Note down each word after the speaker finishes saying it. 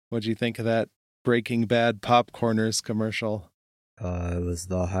What'd you think of that Breaking Bad Popcorners commercial? It was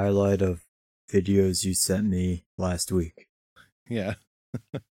the highlight of videos you sent me last week. Yeah.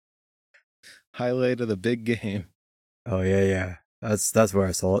 Highlight of the big game. Oh yeah. That's where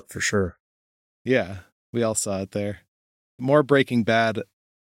I saw it for sure. Yeah, we all saw it there. More Breaking Bad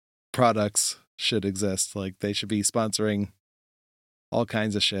products should exist. Like, they should be sponsoring all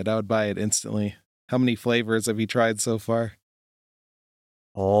kinds of shit. I would buy it instantly. How many flavors have you tried so far?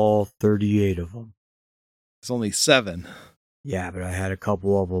 All 38 of them. It's only 7. Yeah, but I had a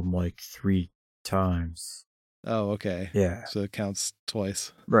couple of them like 3 times. Oh, okay. Yeah. So it counts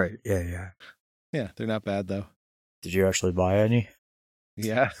twice. Right. Yeah. Yeah, they're not bad though. Did you actually buy any?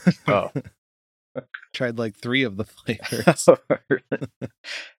 Yeah. Oh. Tried like 3 of the flavors.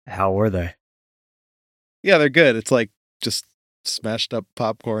 How were they? Yeah, they're good. It's like just smashed up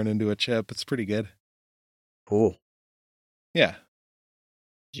popcorn into a chip. It's pretty good. Cool. Yeah.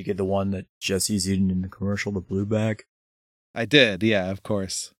 Did you get the one that Jesse's eating in the commercial, the blue bag? I did. Yeah, of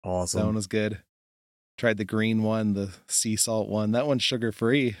course. Awesome. That one was good. Tried the green one, the sea salt one. That one's sugar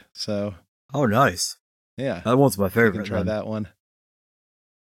free. So. Oh, nice. Yeah. That one's my favorite. You can try that one.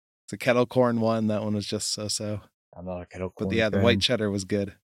 It's a kettle corn one. That one was just so. I'm not a kettle corn But yeah, fan. the white cheddar was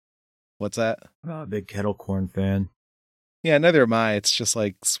good. What's that? I'm not a big kettle corn fan. Yeah, neither am I. It's just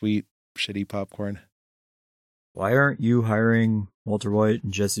like sweet, shitty popcorn. Why aren't you hiring Walter White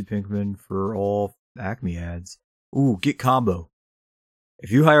and Jesse Pinkman for all Acme ads? Ooh, get Combo.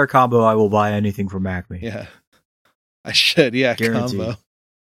 If you hire Combo, I will buy anything from Acme. Yeah. I should, yeah, Guaranteed.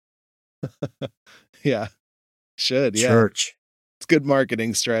 Combo. Yeah. Should, yeah. Church. It's good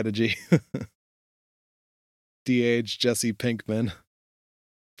marketing strategy. DH Jesse Pinkman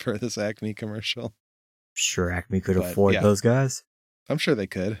for this Acme commercial. Sure, Acme could afford those guys. I'm sure they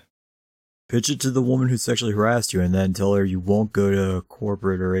could. Pitch it to the woman who sexually harassed you and then tell her you won't go to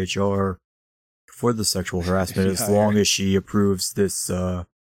corporate or HR for the sexual harassment as long as she approves this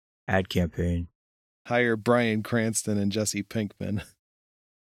ad campaign. Hire Bryan Cranston and Jesse Pinkman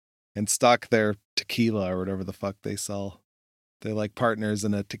and stock their tequila or whatever the fuck they sell. They're like partners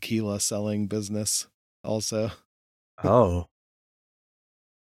in a tequila selling business also. Oh.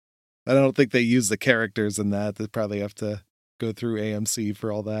 I don't think they use the characters in that. They probably have to go through AMC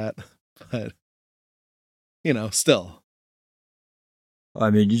for all that. But, still. I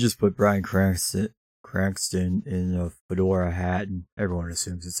mean, you just put Bryan Cranston in a fedora hat and everyone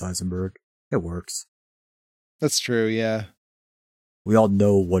assumes it's Heisenberg. It works. That's true, yeah. We all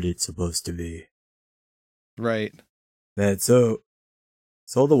know what it's supposed to be. Right. Man, so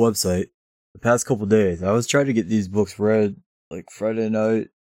the website, the past couple days, I was trying to get these books read, like Friday night.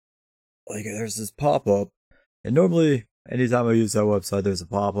 Like, there's this pop-up, and normally, anytime I use that website, there's a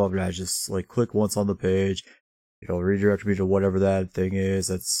pop-up, and I just, like, click once on the page. It'll redirect me to whatever that thing is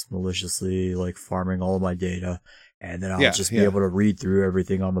that's maliciously, like, farming all of my data, and then I'll just be able to read through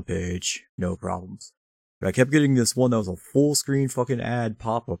everything on the page. No problems. But I kept getting this one that was a full-screen fucking ad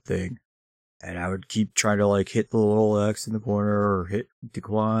pop-up thing. And I would keep trying to, like, hit the little X in the corner, or hit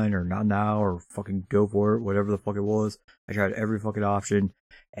decline, or not now, or fucking go for it, whatever the fuck it was. I tried every fucking option,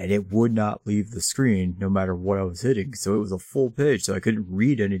 and it would not leave the screen, no matter what I was hitting. So it was a full page, so I couldn't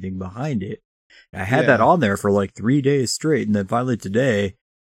read anything behind it. And I had that on there for, like, 3 days straight, and then finally today,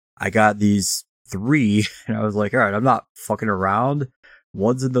 I got these 3, and I was like, alright, I'm not fucking around.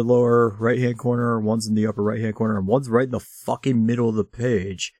 One's in the lower right-hand corner, one's in the upper right-hand corner, and one's right in the fucking middle of the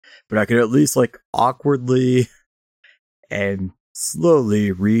page. But I could at least, like, awkwardly and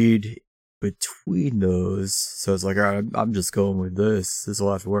slowly read between those. So it's like, all right, I'm just going with this. This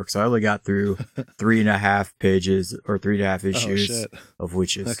will have to work. So I only got through 3.5 pages or 3.5 issues of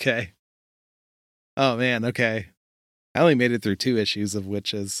Witches. Okay. Oh, man, okay. I only made it through 2 issues of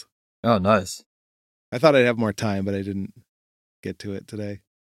Witches. Oh, nice. I thought I'd have more time, but I didn't get to it today.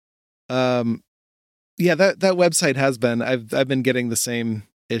 Yeah, that website has been, I've been getting the same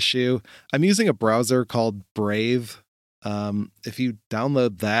issue. I'm using a browser called Brave. If you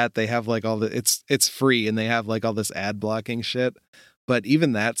download that, they have like all the, it's free and they have like all this ad blocking shit, but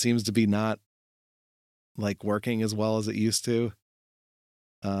even that seems to be not like working as well as it used to.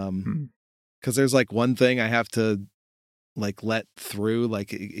 Cause there's like one thing I have to like let through,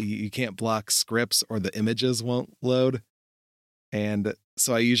 like you can't block scripts or the images won't load. And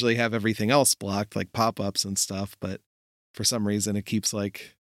so I usually have everything else blocked, like pop-ups and stuff, but for some reason it keeps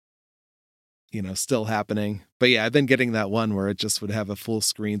like, still happening. But yeah, I've been getting that one where it just would have a full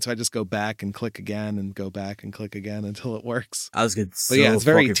screen. So I just go back and click again and go back and click again until it works. I was getting so it's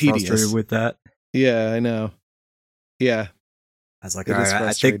very tedious frustrated with that. Yeah, I know. Yeah. I was like, all right,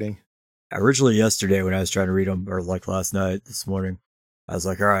 I think originally yesterday when I was trying to read them, or like last night, this morning, I was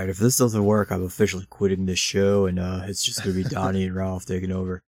like, all right, if this doesn't work, I'm officially quitting this show, and it's just gonna be Donnie and Ralph taking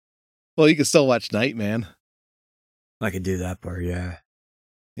over. Well, you can still watch Nightman. I can do that part, yeah.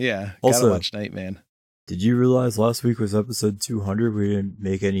 Yeah, Also, gotta watch Nightman. Did you realize last week was episode 200? We didn't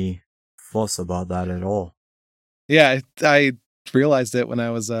make any fuss about that at all. Yeah, I realized it when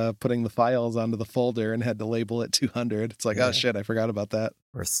I was putting the files onto the folder and had to label it 200. It's like, oh shit, I forgot about that.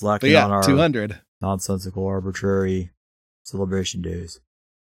 We're slacking on our 200 nonsensical, arbitrary celebration days.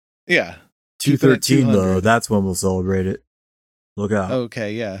 Yeah. 213 though, that's when we'll celebrate it. Look out.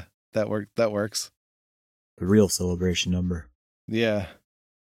 Okay, yeah. That works. The real celebration number. Yeah.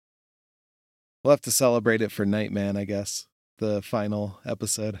 We'll have to celebrate it for Nightman, I guess. The final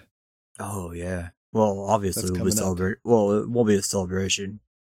episode. Oh, yeah. Well, obviously we'll celebrate. Up. Well, it won't be a celebration.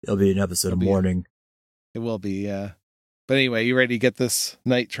 It'll be an episode of mourning. It will be, yeah. But anyway, you ready to get this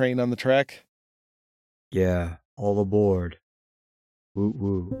night train on the track? Yeah. All aboard. Woo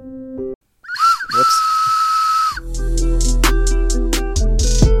woo. Whoops.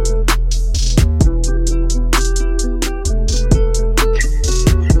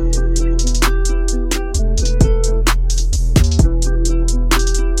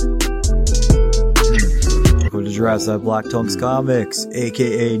 Welcome to Jurassic Black Tongues Comics,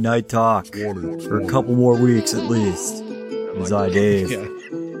 aka Night Talk, for a couple more weeks at least. It's I, Dave. Yeah.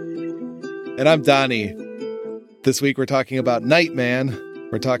 And I'm Donnie. This week we're talking about Nightman.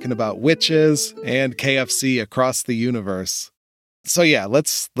 We're talking about witches and KFC across the universe. So yeah,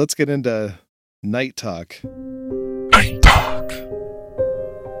 let's get into Night Talk. Night Talk.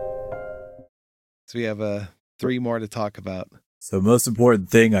 So we have 3 more to talk about. So most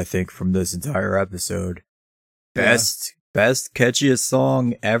important thing I think from this entire episode, best catchiest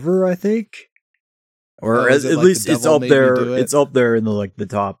song ever, I think, or at least it's up there. It's up there in the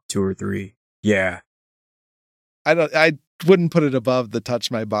top 2 or 3. Yeah. I wouldn't put it above the Touch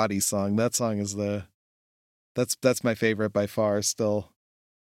My Body song. That song is that's my favorite by far still.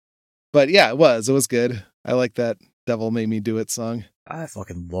 But yeah, it was good. I like that Devil Made Me Do It song. I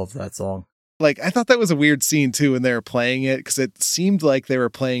fucking love that song. Like, I thought that was a weird scene too when they were playing it, because it seemed like they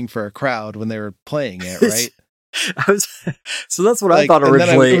were playing for a crowd when they were playing it, right? So that's what I thought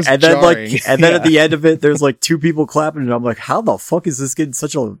originally, and then at the end of it, there's 2 people clapping, and I'm like, how the fuck is this getting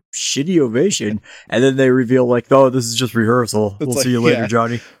such a shitty ovation? And then they reveal oh, this is just rehearsal. We'll see you later,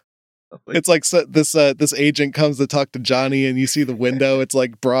 Johnny. It's like this agent comes to talk to Johnny, and you see the window. It's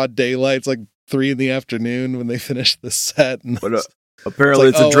like broad daylight. It's like 3 p.m. when they finish the set, and apparently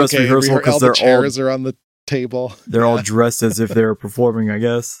it's a dress rehearsal because the chairs are on the table. They're all dressed as if they're performing, I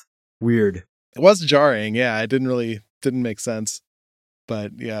guess. Weird. It was jarring, yeah. It didn't make sense,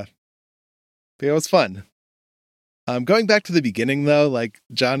 but yeah, it was fun. Going back to the beginning though,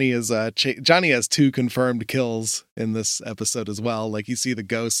 Johnny is Johnny has 2 confirmed kills in this episode as well. You see the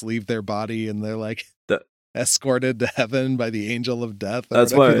ghosts leave their body and they're escorted to heaven by the angel of death.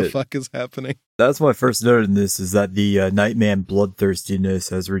 That's what the fuck is happening. That's my first note in this, is that the Nightman bloodthirstiness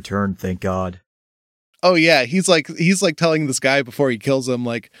has returned. Thank God. Oh yeah, he's telling this guy before he kills him,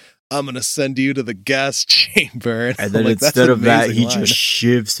 I'm going to send you to the gas chamber. And then instead of that, he just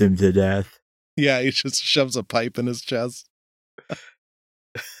shivs him to death. Yeah, he just shoves a pipe in his chest.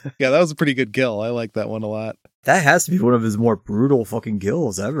 Yeah, that was a pretty good kill. I like that one a lot. That has to be one of his more brutal fucking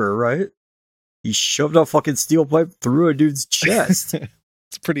kills ever, right? He shoved a fucking steel pipe through a dude's chest.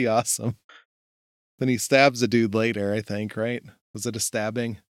 It's pretty awesome. Then he stabs a dude later, I think, right? Was it a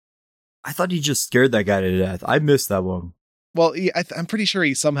stabbing? I thought he just scared that guy to death. I missed that one. Well, I'm pretty sure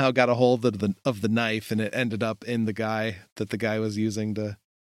he somehow got a hold of the knife, and it ended up in the guy that the guy was using to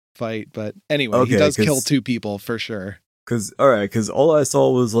fight. But anyway, he does kill 2 people for sure. Because all I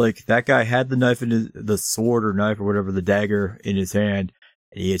saw was that guy had the knife in the sword or knife or whatever, the dagger in his hand,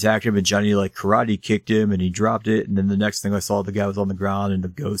 and he attacked him, and Johnny karate kicked him, and he dropped it, and then the next thing I saw, the guy was on the ground, and the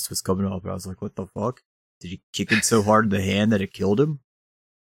ghost was coming up, and I was like, what the fuck? Did he kick him so hard in the hand that it killed him?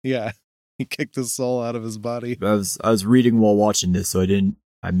 Yeah. He kicked his soul out of his body. I was reading while watching this, so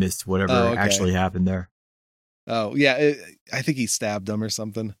I missed whatever actually happened there. Oh, yeah. I think he stabbed him or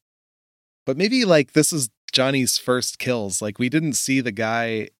something. But maybe this is Johnny's first kills. We didn't see the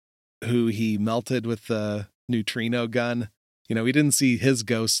guy who he melted with the neutrino gun. We didn't see his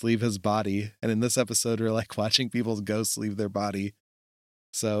ghost leave his body. And in this episode, we're watching people's ghosts leave their body.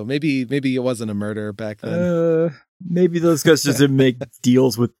 So maybe it wasn't a murder back then. Maybe those guys just didn't make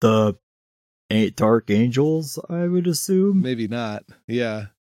deals with the Dark Angels, I would assume. Maybe not. Yeah.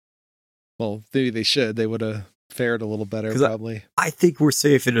 Well, maybe they should. They would have fared a little better, probably. I think we're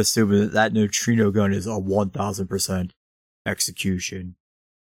safe in assuming that neutrino gun is a 1,000% execution.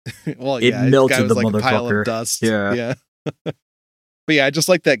 Well, it melted the a motherfucker. pile of dust. Yeah. But yeah, I just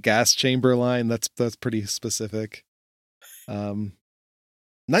like that gas chamber line. That's pretty specific.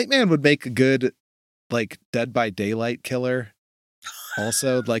 Nightman would make a good like Dead by Daylight killer.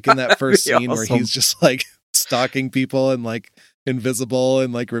 Also, like in that first scene where he's just like stalking people and like invisible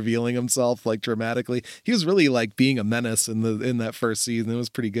and like revealing himself like dramatically. He was really like being a menace in that first season. It was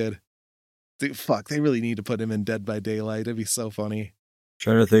pretty good. Dude, fuck, they really need to put him in Dead by Daylight. It'd be so funny.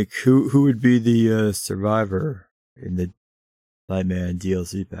 Trying to think who would be the survivor in the Nightman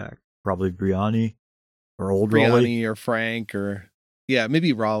DLC pack. Probably Brianni or old Raleigh or Frank or yeah,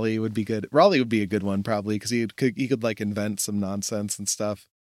 maybe Raleigh would be good. Raleigh would be a good one probably because he could like invent some nonsense and stuff.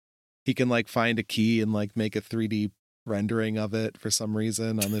 He can like find a key and like make a 3D rendering of it for some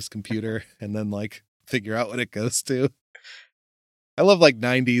reason on this computer and then like figure out what it goes to. I love like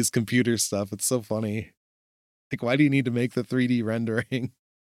 90s computer stuff. It's so funny. Like, why do you need to make the 3D rendering?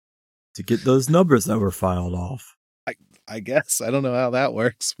 To get those numbers that were filed off. I guess. I don't know how that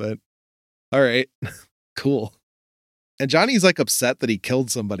works, but all right. Cool. And Johnny's like upset that he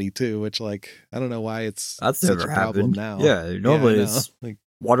killed somebody too, which like, I don't know why that's such never a problem happened. now. Yeah, normally it's like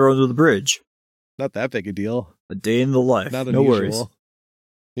water under the bridge. Not that big a deal. A day in the life. Not no unusual. Worries.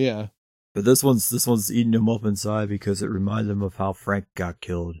 Yeah. But this one's eating him up inside because it reminds him of how Frank got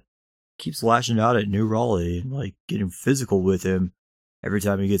killed. Keeps lashing out at New Raleigh and like getting physical with him every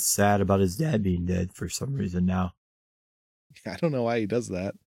time he gets sad about his dad being dead for some reason now. I don't know why he does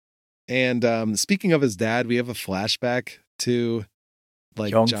that. And speaking of his dad, we have a flashback to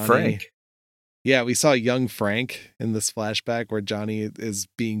like young Johnny. Frank. Yeah, we saw young Frank in this flashback where Johnny is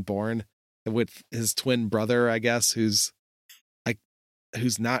being born with his twin brother, I guess, who's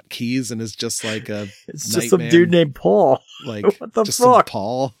not Keys and is just like a it's just some dude named Paul. Like what the just fuck?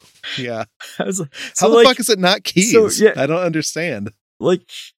 Paul. Yeah. How the fuck is it not Keys? So, yeah, I don't understand. Like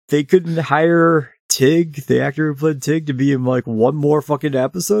they couldn't hire Tig, the actor who played Tig, to be in like one more fucking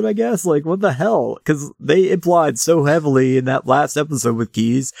episode, I guess. Like what the hell? Because they implied so heavily in that last episode with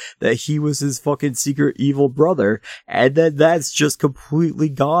Keys that he was his fucking secret evil brother, and then that's just completely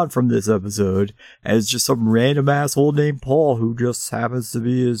gone from this episode as just some random asshole named Paul who just happens to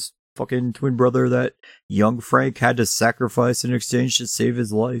be his fucking twin brother that young Frank had to sacrifice in exchange to save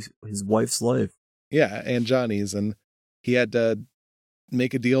his wife's life. Yeah, and Johnny's, and he had to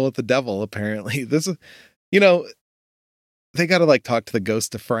make a deal with the devil, apparently. This is, they got to like talk to the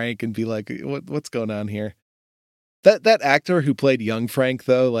ghost of Frank and be like, what's going on here? That actor who played young Frank,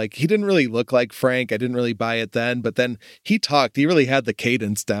 though, like he didn't really look like Frank. I didn't really buy it then, but then he talked. He really had the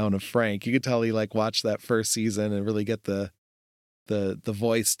cadence down of Frank. You could tell he like watched that first season and really get the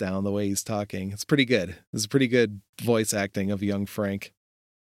voice down, the way he's talking. It's pretty good. It's pretty good voice acting of young Frank.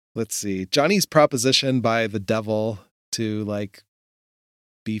 Let's see. Johnny's proposition by the devil to like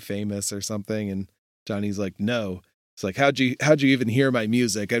be famous or something, and Johnny's like, no. It's like, how'd you even hear my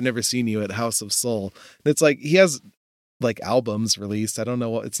music? I've never seen you at House of Soul. And it's like he has like albums released. I don't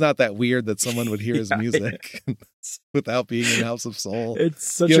know what, it's not that weird that someone would hear his music without being in House of Soul.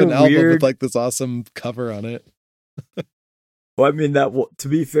 It's such an album weird with like this awesome cover on it. Well, I mean, to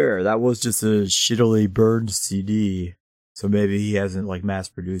be fair, that was just a shittily burned CD, so maybe he hasn't like mass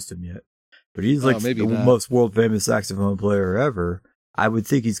produced them yet. But he's like the most world famous saxophone player ever. I would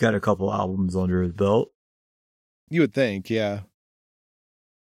think he's got a couple albums under his belt. You would think, yeah.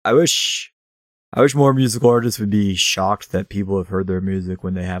 I wish more musical artists would be shocked that people have heard their music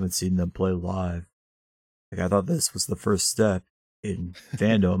when they haven't seen them play live. Like, I thought this was the first step in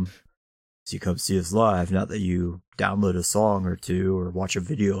fandom. So you come see us live, not that you download a song or two or watch a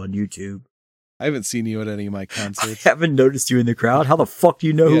video on YouTube. I haven't seen you at any of my concerts. I haven't noticed you in the crowd. How the fuck do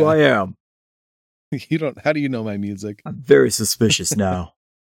you know who I am? How do you know my music? I'm very suspicious now.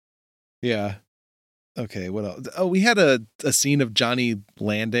 Yeah. Okay, what else? Oh, we had a scene of Johnny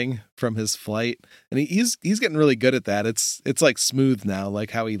landing from his flight, and he's getting really good at that. It's like smooth now,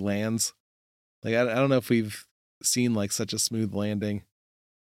 like how he lands. Like I don't know if we've seen like such a smooth landing.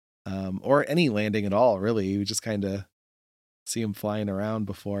 Or any landing at all, really. We just kind of see him flying around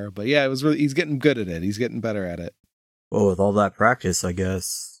before. But yeah, he's getting good at it. He's getting better at it. Well, with all that practice, I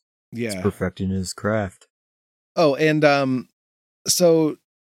guess. Yeah. He's perfecting his craft. Oh, and so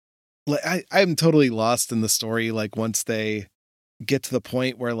like I'm totally lost in the story, like once they get to the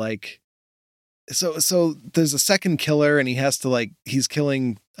point where like so there's a second killer and he has to like he's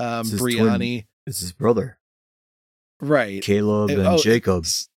killing Brianni. It's his brother. Right. Caleb and Jacob.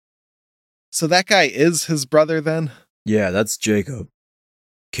 So that guy is his brother then? Yeah, that's Jacob.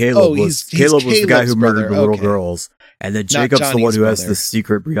 Caleb was the guy who murdered the little girls. And then Jacob's the one who has the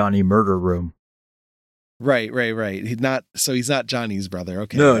secret Brianni murder room. Right. He's not Johnny's brother.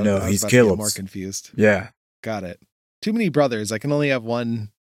 Okay. No, he's Caleb's. More confused. Yeah. Got it. Too many brothers. I can only have one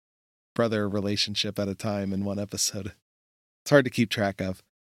brother relationship at a time in one episode. It's hard to keep track of.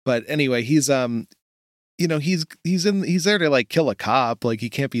 But anyway, he's he's there to like kill a cop. Like he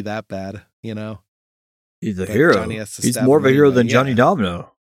can't be that bad, you know. He's a hero. He's more of a hero than Johnny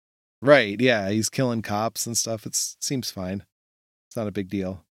Domino. Right, yeah, he's killing cops and stuff. It seems fine. It's not a big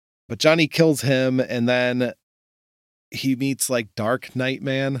deal. But Johnny kills him, and then he meets like Dark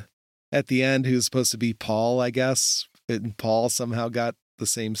Nightman at the end, who's supposed to be Paul, I guess. And Paul somehow got the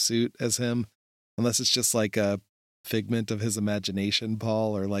same suit as him, unless it's just like a figment of his imagination,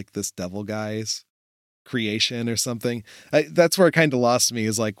 Paul, or like this devil guy's creation or something. That's where it kind of lost me,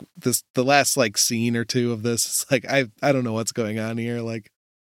 is like the last like scene or two of this. It's like I don't know what's going on here. Like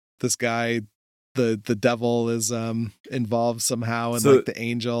this guy, the devil is involved somehow, and so, like the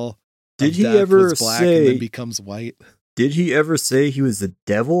angel did he ever black say and then becomes white? Did he ever say he was the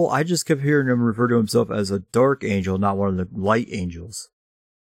devil? I just kept hearing him refer to himself as a dark angel, not one of the light angels.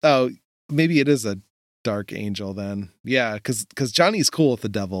 Oh, maybe it is a dark angel then. Yeah, because Johnny's cool with the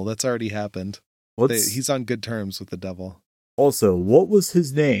devil. That's already happened. He's on good terms with the devil. Also, what was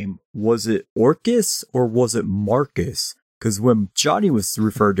his name? Was it Orcus or was it Marcus? Because when Johnny was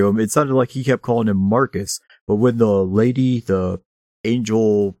referred to him, it sounded like he kept calling him Marcus. But when the lady, the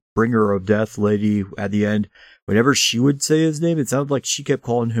angel bringer of death lady at the end, whenever she would say his name, it sounded like she kept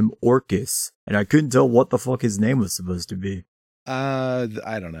calling him Orcus. And I couldn't tell what the fuck his name was supposed to be. I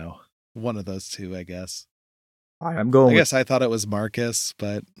don't know. One of those two, I guess. I guess I thought it was Marcus,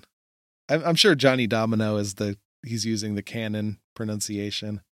 but I'm sure Johnny Domino he's using the canon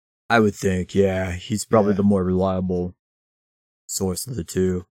pronunciation. I would think, yeah. He's probably the more reliable source of the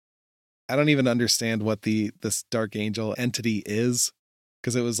two. I don't even understand what this dark angel entity is,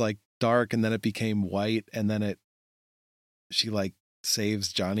 because it was like dark and then it became white, and then she like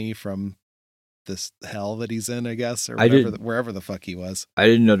saves Johnny from this hell that he's in, I guess, or wherever the fuck he was. I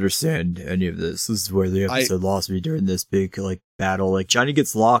didn't understand any of this. This is where the episode lost me during this big like battle. Like Johnny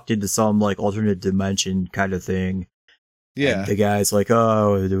gets locked into some like alternate dimension kind of thing. Yeah. And the guy's like,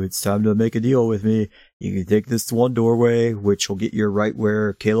 oh, it's time to make a deal with me. You can take this one doorway, which will get you right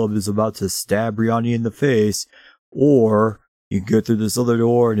where Caleb is about to stab Brianni in the face, or you can go through this other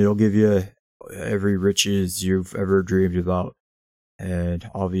door and it'll give you every riches you've ever dreamed about. And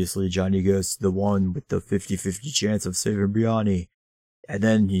obviously Johnny goes to the one with the 50-50 chance of saving Brianni. And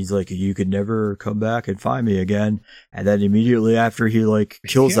then he's like, you could never come back and find me again. And then immediately after he like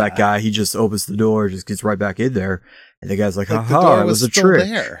kills that guy, he just opens the door, just gets right back in there. And the guy's like, haha, it was a trick.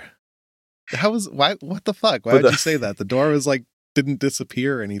 There. Why? What the fuck? Why would you say that? The door was like, didn't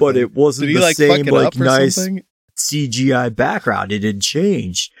disappear or anything. But it wasn't the same like nice CGI background. It didn't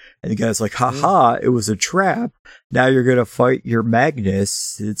change. And the guy's like, haha, it was a trap. Now you're going to fight your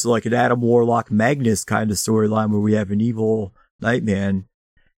Magnus. It's like an Adam Warlock Magnus kind of storyline where we have an evil Nightman.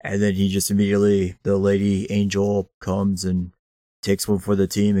 And then he just immediately, the lady angel comes and takes one for the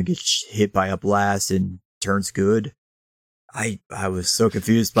team and gets hit by a blast and turns good. I was so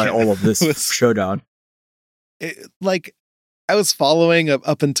confused by all of this showdown. I was following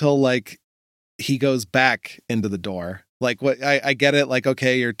up until like he goes back into the door. Like what I get it. Like,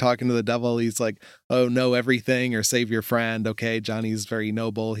 okay, you're talking to the devil. He's like, oh, know everything or save your friend. Okay. Johnny's very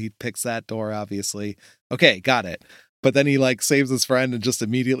noble. He picks that door, obviously. Okay. Got it. But then he like saves his friend and just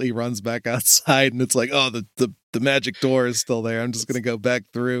immediately runs back outside. And it's like, oh, the magic door is still there. I'm just going to go back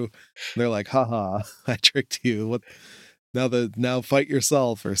through. And they're like, haha, I tricked you. What? Now fight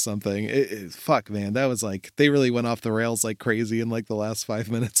yourself or something. Fuck, man. That was like, they really went off the rails like crazy in like the last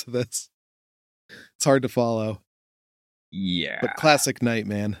 5 minutes of this. It's hard to follow. Yeah. But classic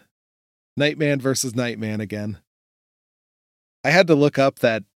Nightman. Nightman versus Nightman again. I had to look up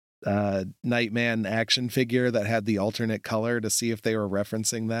that Nightman action figure that had the alternate color to see if they were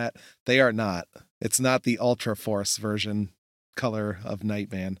referencing that. They are not. It's not the Ultra Force version color of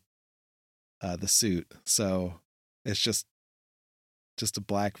Nightman, the suit. So it's just a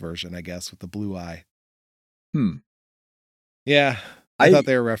black version, I guess, with the blue eye. Yeah, I thought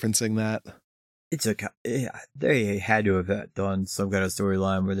they were referencing that. They had to have done some kind of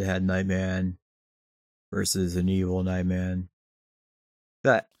storyline where they had Nightman versus an evil Nightman.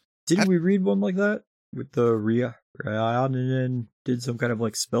 Didn't we read one like that with the Ryan and then did some kind of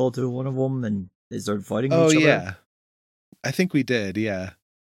like spell to one of them and they started fighting each other? Oh yeah, I think we did. Yeah,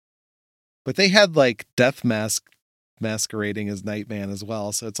 but they had like Death Mask masquerading as Nightman as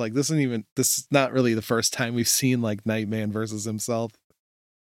well. So it's like this is not really the first time we've seen like Nightman versus himself.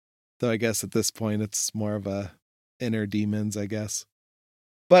 Though I guess at this point it's more of a inner demons, I guess.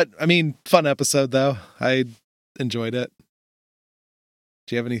 But I mean, fun episode though. I enjoyed it.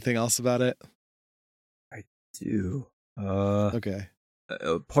 Do you have anything else about it? do. Okay.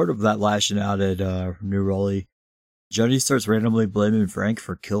 Part of that lashing out at New Raleigh, Johnny starts randomly blaming Frank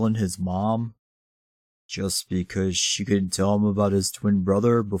for killing his mom just because she couldn't tell him about his twin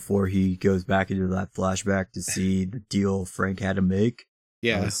brother before he goes back into that flashback to see the deal Frank had to make.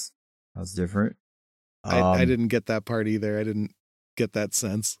 Yeah. That was different. I didn't get that part either. I didn't get that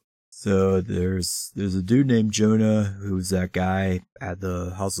sense. So there's a dude named Jonah who's that guy at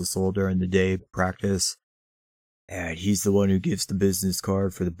the House of Soul during the day practice. And he's the one who gives the business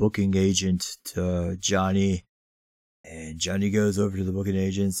card for the booking agent to Johnny. And Johnny goes over to the booking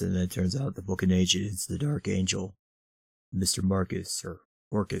agents, and then it turns out the booking agent is the Dark Angel, Mr. Marcus, or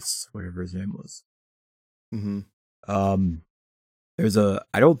Orcus, whatever his name was. Mm-hmm.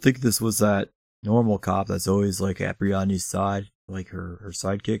 I don't think this was that normal cop that's always like at Brianni's side, like her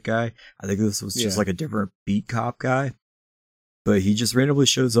sidekick guy. I think this was just like a different beat cop guy. But he just randomly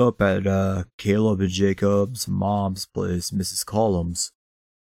shows up at Caleb and Jacob's mom's place, Mrs. Collins.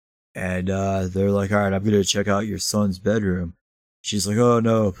 And they're like, all right, I'm going to check out your son's bedroom. She's like, oh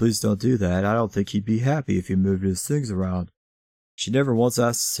no, please don't do that. I don't think he'd be happy if you moved his things around. She never once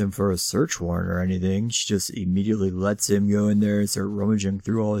asks him for a search warrant or anything. She just immediately lets him go in there and start rummaging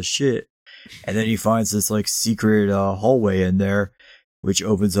through all his shit. And then he finds this like secret hallway in there, which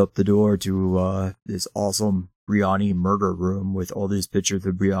opens up the door to this awesome Brianni murder room with all these pictures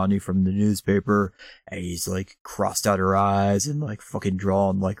of Brianni from the newspaper, and he's like crossed out her eyes and like fucking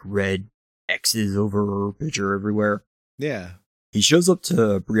drawn like red X's over her picture everywhere. Yeah. He shows up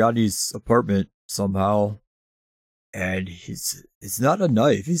to Brianni's apartment somehow, and it's not a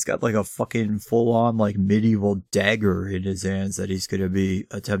knife. He's got like a fucking full on like medieval dagger in his hands that he's gonna be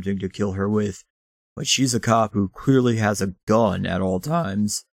attempting to kill her with. But she's a cop who clearly has a gun at all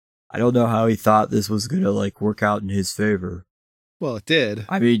times. I don't know how he thought this was gonna like work out in his favor. Well, it did.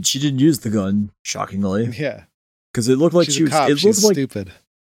 I mean, she didn't use the gun, shockingly. Yeah. Because it looked like She's a cop. She's stupid.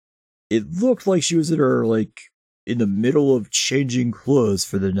 It looked like she was in the middle of changing clothes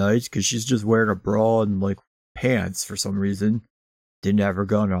for the night, because she's just wearing a bra and like pants for some reason. Didn't have her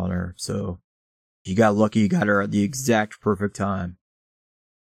gun on her, so he got lucky. He got her at the exact perfect time.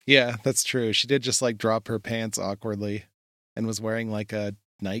 Yeah, that's true. She did just like drop her pants awkwardly and was wearing like a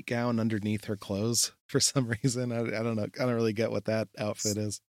nightgown underneath her clothes for some reason. I don't know. I don't really get what that outfit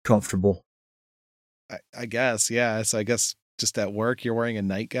is. Comfortable. I guess, yeah. So I guess just at work you're wearing a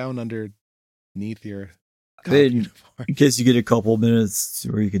nightgown underneath your uniform. In case you get a couple minutes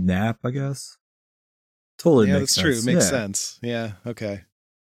where you can nap, I guess. Totally makes sense. True. Makes sense. Yeah, okay.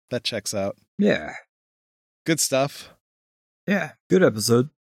 That checks out. Yeah. Good stuff. Yeah, good episode.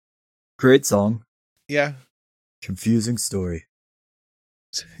 Great song. Yeah. Confusing story.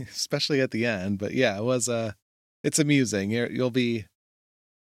 Especially at the end, but yeah, it was it's amusing. It'll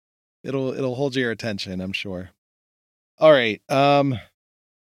hold your attention, I'm sure. All right.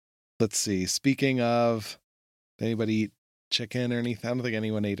 Let's see. Speaking of, did anybody eat chicken or anything? I don't think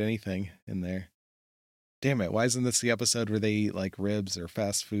anyone ate anything in there. Damn it. Why isn't this the episode where they eat like ribs or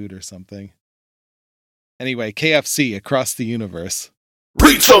fast food or something? Anyway, KFC across the universe.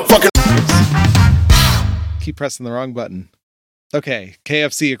 Read some fucking. Keep pressing the wrong button. Okay,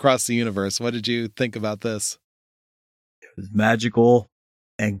 KFC across the universe. What did you think about this? It was magical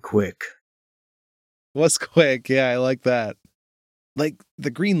and quick. Was quick. Yeah, I like that. Like the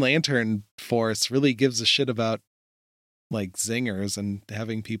Green Lantern Force really gives a shit about like zingers and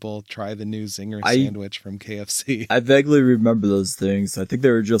having people try the new zinger sandwich from KFC. I vaguely remember those things. I think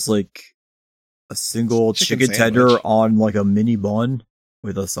they were just like a single chicken tender on like a mini bun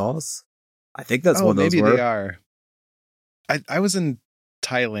with a sauce. I think that's what those were. Maybe they are. I was in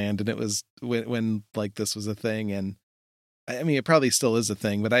Thailand, and it was when like this was a thing, and I mean it probably still is a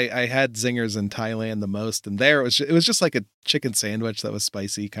thing, but I had zingers in Thailand the most, and there it was just like a chicken sandwich that was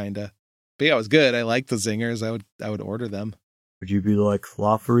spicy kind of. But yeah, it was good. I liked the zingers. I would order them. Would you be like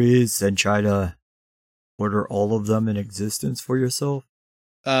Flopperies and try to order all of them in existence for yourself?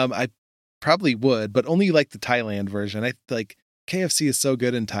 I probably would, but only like the Thailand version. I like KFC is so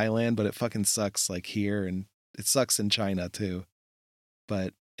good in Thailand, but it fucking sucks like here, and it sucks in China too.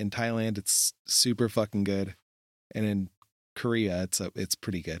 But in Thailand, it's super fucking good, and in Korea, it's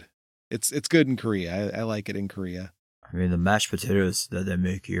pretty good. It's good in Korea. I like it in Korea. I mean, the mashed potatoes that they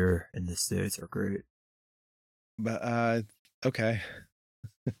make here in the States are great. But okay.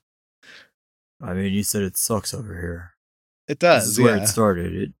 I mean, you said it sucks over here. It does. This is where it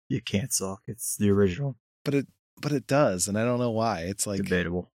started. It can't suck. It's the original. But it does, and I don't know why. It's like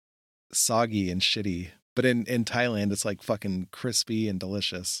debatable, soggy and shitty. But in Thailand, it's like fucking crispy and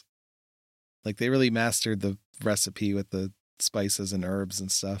delicious. Like they really mastered the recipe with the spices and herbs and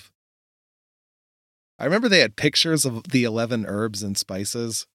stuff. I remember they had pictures of the 11 herbs and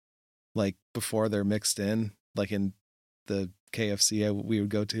spices, like before they're mixed in, like in the KFC we would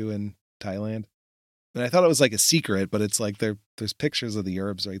go to in Thailand. And I thought it was like a secret, but it's like there's pictures of the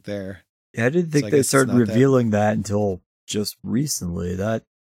herbs right there. Yeah, I didn't think So I they guess it's started not that- revealing that until just recently. That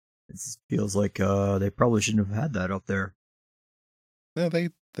it feels like they probably shouldn't have had that up there. No, they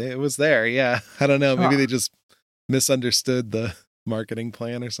it was there. Yeah. I don't know. Maybe Huh. they just misunderstood the marketing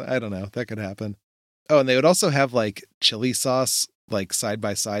plan or something. I don't know. That could happen. Oh, and they would also have like chili sauce like side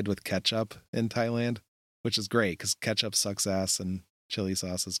by side with ketchup in Thailand, which is great because ketchup sucks ass and chili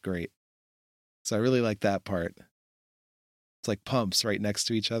sauce is great. So I really like that part. It's like pumps right next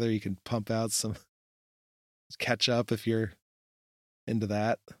to each other. You can pump out some ketchup if you're into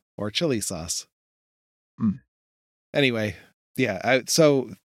that, or chili sauce. Mm. Anyway, yeah.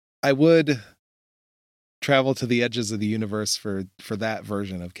 So I would travel to the edges of the universe for that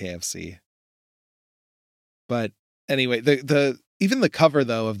version of KFC. But anyway, the even the cover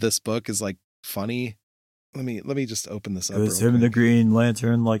though of this book is like funny. Let me just open this up. It was real him and the quick. Green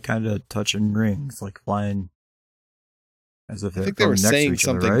Lantern, like kind of touching rings, like flying as if I think they're they were next to saying each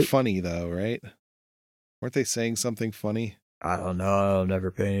other, something right? funny though, right? Weren't they saying something funny? I don't know. I'll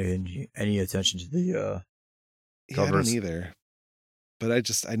never pay any attention to the Yeah, I covers. don't either. But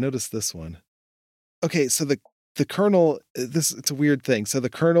I noticed this one. Okay, so the colonel, it's a weird thing. So the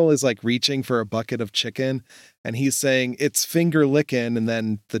colonel is like reaching for a bucket of chicken and he's saying it's finger licking, and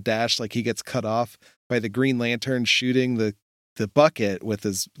then the dash, like he gets cut off by the Green Lantern shooting the bucket with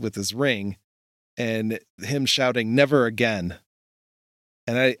his ring and him shouting never again.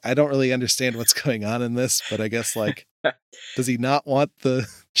 And I don't really understand what's going on in this, but I guess like does he not want the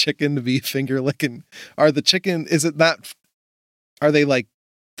chicken to be finger licking? Is it not, are they like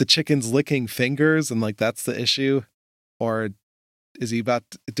the chicken's licking fingers and like that's the issue? Or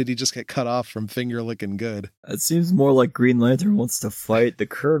did he just get cut off from finger licking good? It seems more like Green Lantern wants to fight the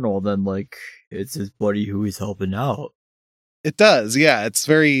Colonel than like it's his buddy who he's helping out. It does, yeah. It's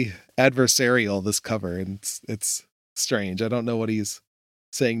very adversarial, this cover, and it's strange. I don't know what he's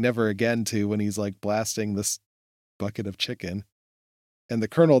saying never again to when he's like blasting this bucket of chicken. And the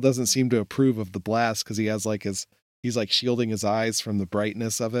Colonel doesn't seem to approve of the blast because he has like he's like shielding his eyes from the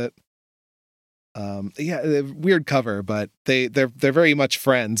brightness of it. Yeah, weird cover, but they're very much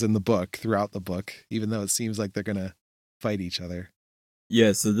friends in the book throughout the book, even though it seems like they're gonna fight each other.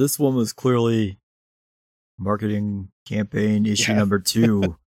 Yeah, so this one was clearly marketing campaign issue Yeah. number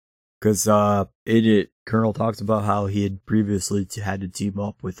 2, because in it, Colonel talks about how he had previously had to team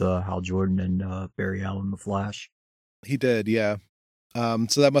up with Hal Jordan and Barry Allen, the Flash. He did, yeah.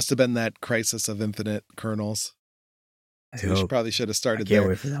 So that must have been that Crisis of Infinite Colonels. So we probably should have started can't there.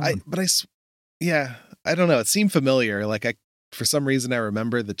 wait for that one. Yeah, I don't know. It seemed familiar. Like for some reason, I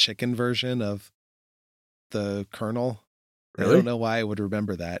remember the chicken version of the Colonel. Really? I don't know why I would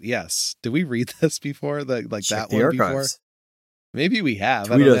remember that. Yes. Did we read this before? Like Check that the one before? archives. Maybe we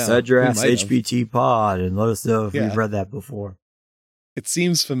have. I Tweet don't us know. at your We ass might have. HBT pod and let us know if Yeah. you've read that before. It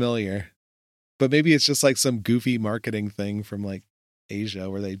seems familiar, but maybe it's just like some goofy marketing thing from like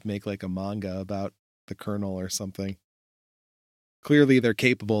Asia where they make like a manga about the Colonel or something. Clearly, they're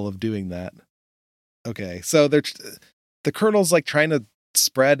capable of doing that. Okay, so the Colonel's like trying to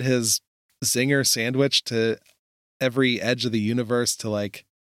spread his zinger sandwich to every edge of the universe to like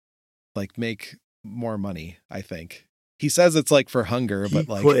make more money. I think he says it's like for hunger, but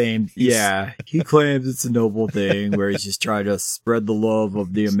like he claims it's a noble thing where he's just trying to spread the love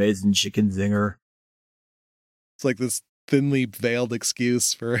of the amazing chicken zinger. it's like this thinly veiled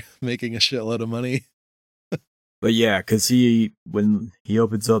excuse for making a shitload of money. But yeah, because when he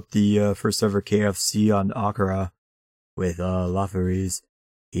opens up the first ever KFC on Accra with Lafarise,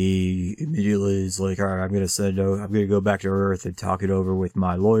 he immediately is like, all right, I'm going to go back to Earth and talk it over with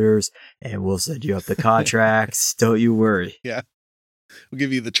my lawyers, and we'll send you up the contracts. Don't you worry. Yeah. We'll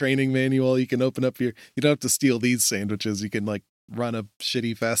give you the training manual. You can open up you don't have to steal these sandwiches. You can like run a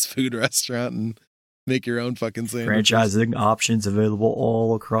shitty fast food restaurant and make your own fucking sandwiches. Franchising options available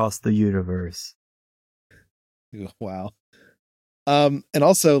all across the universe. Wow. And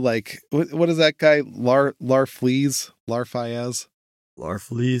also like, what is that guy? Larfleeze?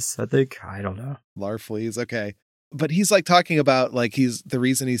 Larfleeze, I think. I don't know. Larfleeze. Okay. But he's like talking about like the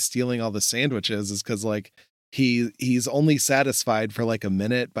reason he's stealing all the sandwiches is because like he's only satisfied for like a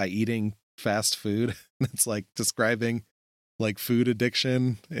minute by eating fast food. It's like describing like food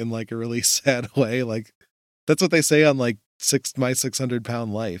addiction in like a really sad way. Like that's what they say on like My 600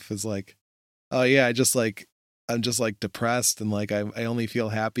 Pound Life is like, oh yeah, I'm just like depressed and like I only feel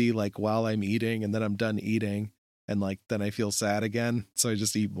happy like while I'm eating, and then I'm done eating and like then I feel sad again, so I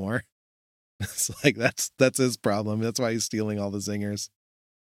just eat more. It's like that's his problem. That's why he's stealing all the zingers.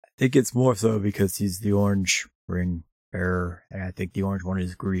 I think it's more so because he's the orange ring bearer, and I think the orange one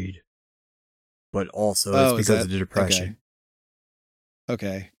is greed. But also it's because of the depression.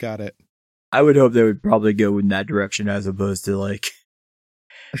 Okay, got it. I would hope they would probably go in that direction as opposed to like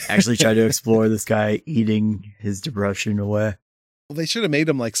actually try to explore this guy eating his depression away. Well, they should have made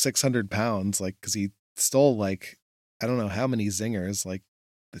him like 600 pounds, like, because he stole like, I don't know how many zingers. Like,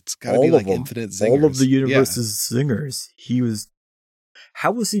 it's got to be like infinite zingers. All of the universe's zingers. He was.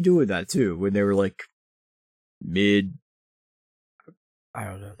 How was he doing that too? When they were like mid. I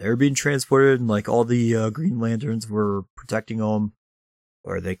don't know. They were being transported, and like all the Green Lanterns were protecting them.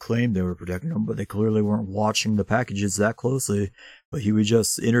 Or they claimed they were protecting them, but they clearly weren't watching the packages that closely. But he would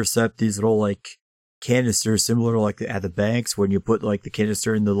just intercept these little like canisters, similar to like at the banks when you put like the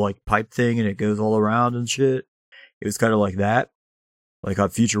canister in the like pipe thing and it goes all around and shit. It was kind of like that, like on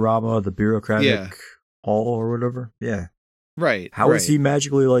Futurama, the bureaucratic hall or whatever. Yeah, right. How is he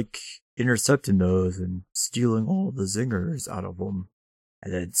magically like intercepting those and stealing all the zingers out of them,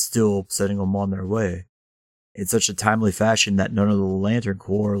 and then still setting them on their way? In such a timely fashion that none of the Lantern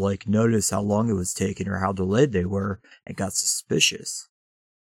Corps like noticed how long it was taking or how delayed they were and got suspicious.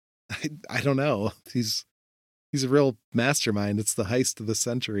 I don't know. He's a real mastermind. It's the heist of the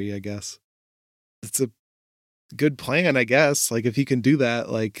century, I guess. It's a good plan, I guess. Like if you can do that,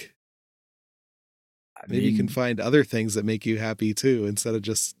 like maybe you can find other things that make you happy too, instead of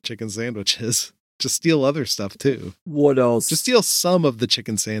just chicken sandwiches. Just steal other stuff too. What else? Just steal some of the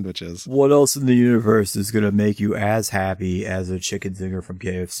chicken sandwiches. What else in the universe is going to make you as happy as a chicken zinger from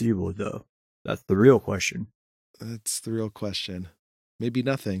KFC would, though? That's the real question. That's the real question. Maybe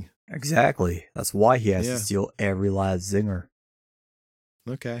nothing. Exactly. That's why he has to steal every last zinger.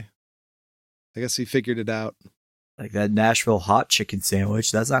 Okay. I guess he figured it out. Like that Nashville hot chicken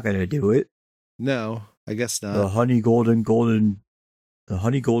sandwich, that's not going to do it. No, I guess not. The honey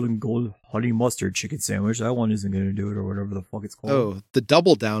mustard chicken sandwich, that one isn't going to do it, or whatever the fuck it's called. Oh, the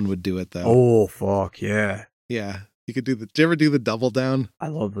double down would do it, though. Oh, fuck, yeah. Yeah, you could do the... Did you ever do the double down? I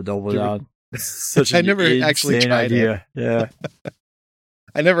love the double down. It's such I never actually tried idea. It. Yeah.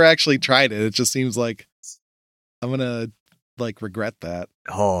 I never actually tried it. It just seems like I'm going to, like, regret that.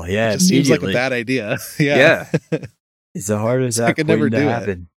 Oh, yeah, it just seems like a bad idea. Yeah. It's the hardest I could never do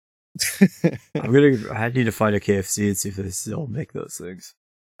happen. I need to find a KFC and see if they still make those things.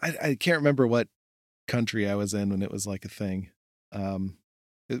 I can't remember what country I was in when it was like a thing.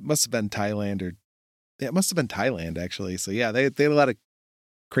 It must have been Thailand it must have been Thailand actually. So yeah, they had a lot of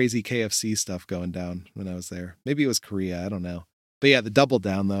crazy KFC stuff going down when I was there. Maybe it was Korea, I don't know. But yeah, the double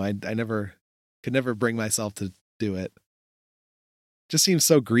down though, I could never bring myself to do it. Just seems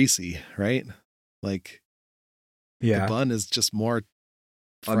so greasy, right? Like the bun is just more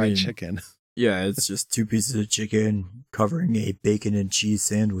fried chicken. Yeah, it's just 2 pieces of chicken covering a bacon and cheese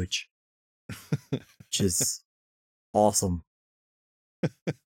sandwich, which is awesome.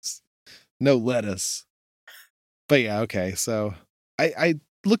 No lettuce. But yeah, okay. So I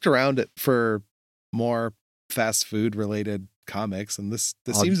looked around for more fast food related comics, and this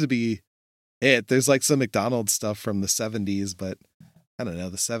seems to be it. There's like some McDonald's stuff from the 70s, but I don't know,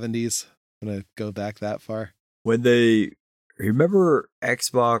 the 70s. I'm going to go back that far. When they remember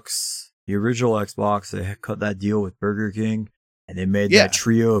Xbox, the original Xbox, they cut that deal with Burger King, and they made that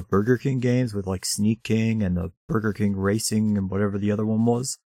trio of Burger King games with like Sneak King and the Burger King Racing and whatever the other one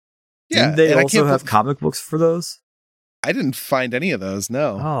was. Yeah, didn't they also have comic books for those? I didn't find any of those.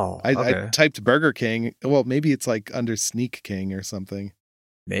 No. Oh, I typed Burger King. Well, maybe it's like under Sneak King or something.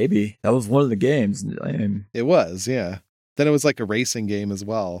 Maybe that was one of the games. It was, yeah. Then it was like a racing game as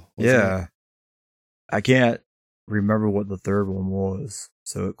well. Yeah, I can't remember what the third one was,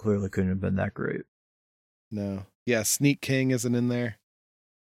 so it clearly couldn't have been that great. No. Yeah, Sneak King isn't in there.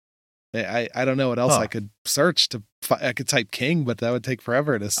 I don't know what else I could search to. I could type King, but that would take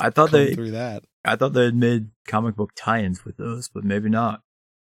forever to come through that. I thought they had made comic book tie-ins with those, but maybe not.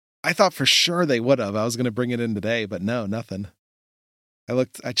 I thought for sure they would have. I was going to bring it in today, but no, nothing.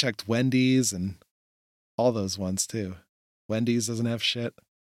 I checked Wendy's and all those ones too. Wendy's doesn't have shit.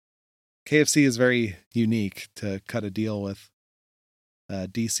 KFC is very unique to cut a deal with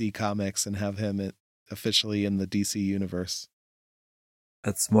DC Comics and have him officially in the DC universe.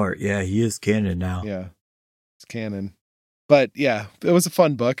 That's smart. Yeah, he is canon now. Yeah, it's canon. But yeah, it was a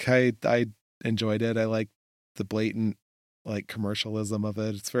fun book. I enjoyed it. I like the blatant like commercialism of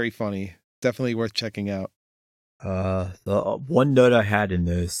it. It's very funny. Definitely worth checking out. The one note I had in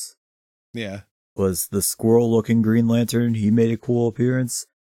this, was the squirrel-looking Green Lantern. He made a cool appearance.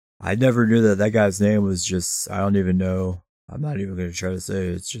 I never knew that guy's name was just. I don't even know. I'm not even going to try to say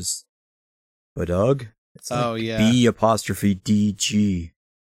it. It's just Badug. It's like Oh, yeah. B''DG.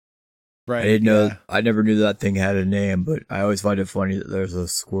 Right. I didn't know. yeah. I never knew that thing had a name, but I always find it funny that there's a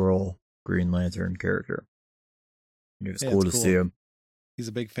squirrel Green Lantern character. It was Yeah, cool it's to cool. see him. He's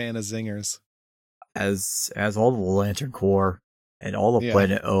a big fan of zingers. As all the Lantern Corps and all the Yeah.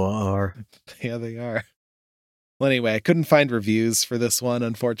 Planet OR. Yeah, they are. Well, anyway, I couldn't find reviews for this one,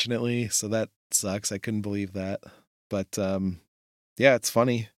 unfortunately, so that sucks. I couldn't believe that. But yeah, it's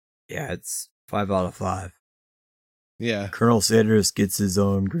funny. Yeah, it's 5 out of 5. Yeah. Colonel Sanders gets his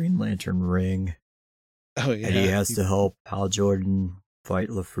own Green Lantern ring, Oh yeah. and he has to help Hal Jordan fight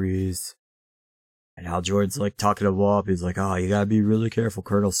LaFreeze. And Hal Jordan's like talking him up. He's like, "Oh, you gotta be really careful,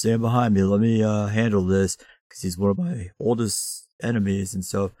 Colonel. Stand behind me. Let me handle this, because he's one of my oldest enemies and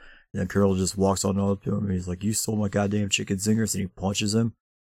stuff." And then Colonel just walks on up to him, and he's like, "You stole my goddamn chicken zingers," and he punches him,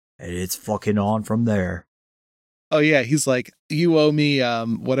 and it's fucking on from there. Oh yeah, he's like, "You owe me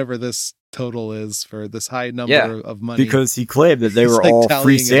whatever this total is for this high number of money." Because he claimed that they He's, were like, all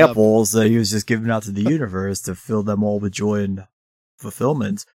free tallying it up. samples that he was just giving out to the universe to fill them all with joy and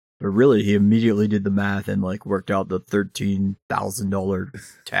fulfillment. But really, he immediately did the math and like worked out the $13,000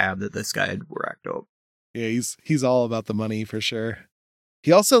 tab that this guy had racked up. Yeah, he's all about the money for sure.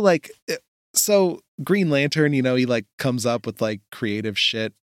 He also like so Green Lantern, you know, he like comes up with like creative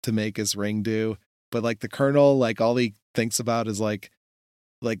shit to make his ring do, but like the Colonel, like all he thinks about is like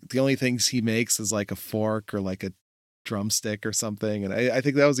the only things he makes is like a fork or like a drumstick or something, and I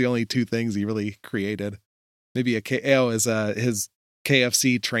think that was the only two things he really created. Maybe his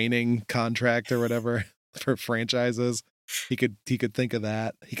KFC training contract or whatever for franchises. He could think of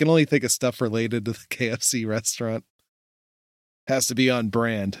that. He can only think of stuff related to the KFC restaurant. Has to be on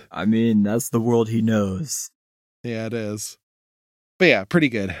brand. I mean, that's the world he knows. Yeah, it is. But yeah, pretty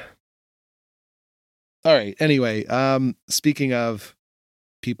good. All right. Anyway, speaking of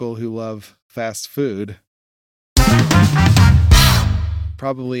people who love fast food,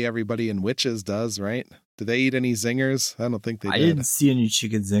 probably everybody in Witches does, right? Do they eat any zingers? I don't think they did. I didn't see any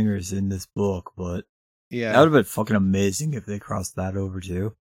chicken zingers in this book, but Yeah. that would have been fucking amazing if they crossed that over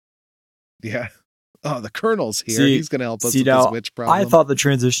too. Yeah. Oh, the Colonel's here. See- He's going to help us see with now, this witch problem. I thought the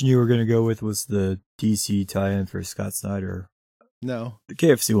transition you were going to go with was the DC tie-in for Scott Snyder. No. The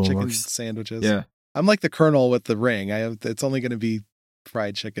KFC one Chicken works. sandwiches. Yeah. I'm like the Colonel with the ring. It's only going to be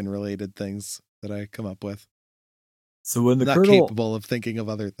fried chicken related things that I come up with. So when the Not Colonel, capable of thinking of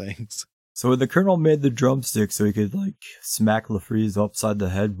other things. so when the Colonel made the drumstick so he could like smack LaFreeze upside the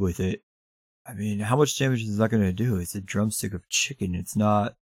head with it, I mean, how much damage is that going to do? It's a drumstick of chicken. It's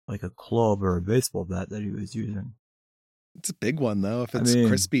not like a club or a baseball bat that he was using. It's a big one though. If it's mean,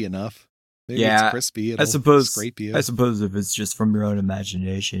 crispy enough, maybe yeah, it's crispy. It'll I suppose. scrape you. I suppose if it's just from your own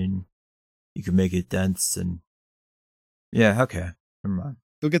imagination, you can make it dense and. Yeah. Okay. Never mind.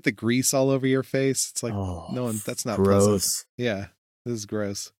 You'll get the grease all over your face. It's like Oh, no one. That's not pleasant. gross. Yeah, this is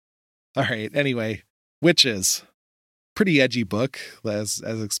gross. All right. Anyway, Witches, pretty edgy book as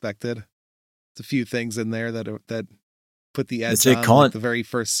expected. There's a few things in there that put the edge say on, cunt. like the very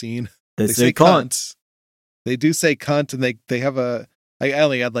first scene. They say cunt. They do say cunt, and they have a. I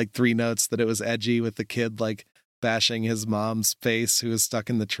only had like 3 notes that it was edgy with the kid like bashing his mom's face who was stuck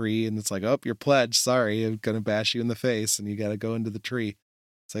in the tree, and it's like, oh, you're pledged. Sorry, I'm gonna bash you in the face, and you got to go into the tree.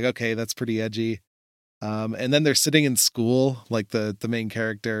 It's like, okay, that's pretty edgy. And then they're sitting in school, like the main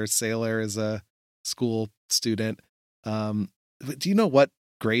character Sailor is a school student. Do you know what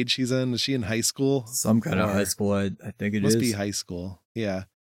grade she's in? Is she in high school? Some kind of Or- high school. I think it Must is. be high school. Yeah.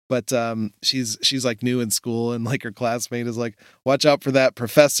 But she's like new in school, and like her classmate is like, watch out for that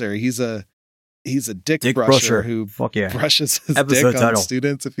professor. He's a dick brusher who Fuck yeah. brushes his Episode dick on title.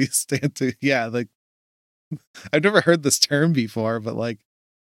 students if you stand to. Yeah, like I've never heard this term before, but like,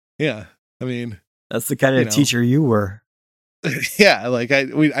 yeah, I mean, That's the kind of you know. teacher you were. yeah, like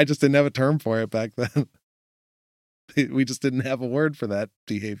I just didn't have a term for it back then. We just didn't have a word for that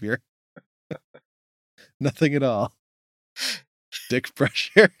behavior. Nothing at all. Dick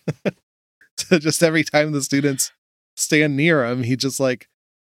brusher. So just every time the students stand near him, he just like,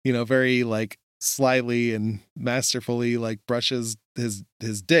 very like slyly and masterfully like brushes his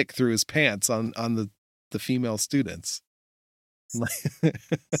dick through his pants on the female students.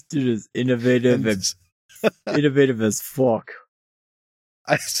 This dude is innovative and innovative as fuck.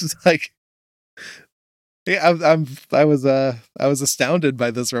 I just like, yeah, I was astounded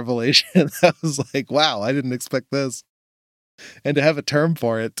by this revelation. I was like, wow, I didn't expect this, and to have a term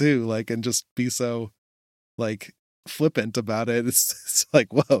for it too, like, and just be so like flippant about it. It's like,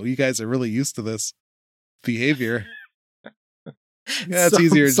 whoa, you guys are really used to this behavior. Yeah, it's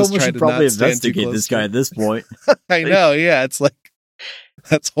easier to just someone try should to probably not stand too investigate close this to guy it. at this point. I know, yeah, it's like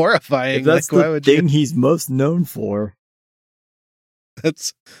That's horrifying. If that's like, why the would thing you? he's most known for,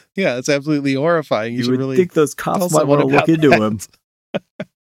 That's it's absolutely horrifying. You you should would really think those tell cops might someone want to look about into that. him.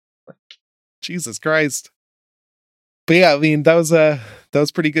 Jesus Christ. But yeah, I mean that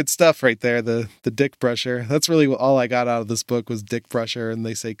was pretty good stuff right there. The dick brusher. That's really all I got out of this book was dick brusher, and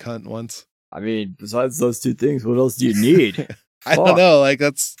they say cunt once. I mean, besides those two things, what else do you need? I don't know. Like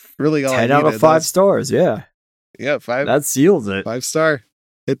that's really all. 10 I out needed. of 5 That's- stars, yeah. Yeah, That seals it. 5-star.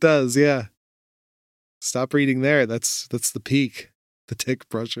 It does. Yeah. Stop reading there. That's the peak. The dick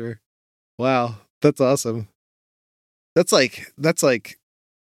brusher. Wow, that's awesome. That's like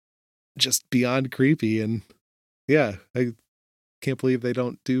just beyond creepy, and yeah, I can't believe they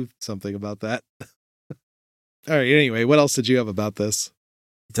don't do something about that. All right, anyway, what else did you have about this?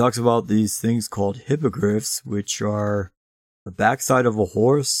 He talks about these things called hippogriffs, which are the backside of a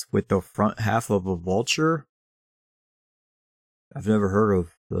horse with the front half of a vulture. I've never heard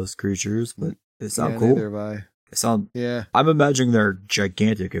of those creatures, but they sound cool. Neither have I. They sound. Yeah, I'm imagining they're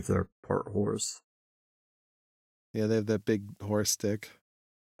gigantic if they're part horse. yeah, they have that big horse dick.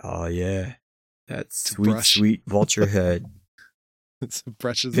 Oh yeah, that To sweet, brush. sweet vulture head. It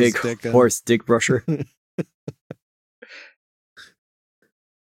brushes Big his dick. horse dick brusher. Dick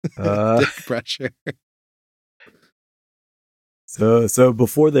brusher. So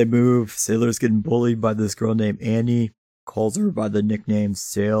before they move, Sailor's getting bullied by this girl named Annie. Calls her by the nickname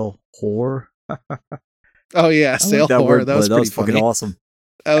Sail Whore. Oh yeah, I sail like that whore. word, That was but pretty fucking funny. awesome.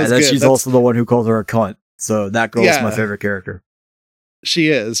 That was And then good. she's That's- also the one who calls her a cunt. So that girl's my Yeah. favorite character. She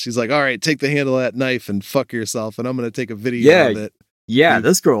is. She's like, all right, take the handle of that knife and fuck yourself, and I'm gonna take a video Yeah. of it. Yeah, You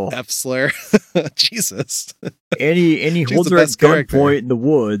this girl. F slur. Jesus. Annie She's holds the her at best character. gunpoint in the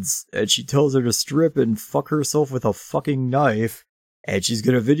woods, and she tells her to strip and fuck herself with a fucking knife, and she's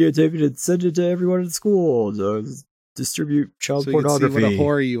gonna videotape it and send it to everyone at school to distribute child So you can see pornography. what a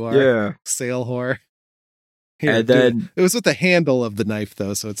whore you are. Yeah, Sail whore. Here, and do it. then It was with the handle of the knife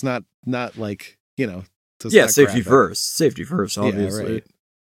though, so it's not like, so it's yeah, not safety graphic. first. Safety first, obviously. Yeah,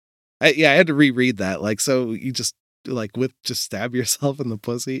 right. I had to reread that. Like, so you just just stab yourself in the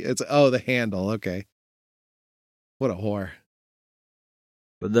pussy. It's the handle. Okay. What a whore.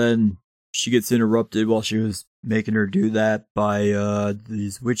 But then she gets interrupted while she was making her do that by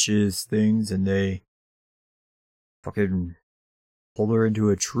these witches things, and they fucking pull her into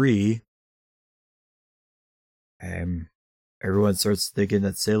a tree. And everyone starts thinking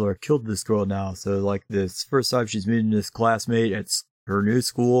that Sailor killed this girl now. So like this first time she's meeting this classmate at her new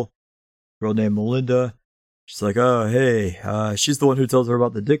school, girl named Melinda. She's like, oh hey, she's the one who tells her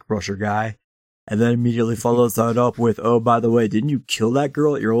about the dick brusher guy. And then immediately follows that up with, oh, by the way, didn't you kill that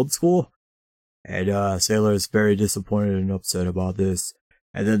girl at your old school? And Sailor is very disappointed and upset about this.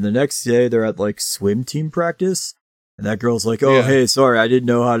 And then the next day, they're at like swim team practice, and that girl's like, "Oh, Yeah. hey, sorry, I didn't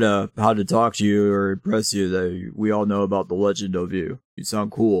know how to talk to you or impress you. That we all know about the legend of you. You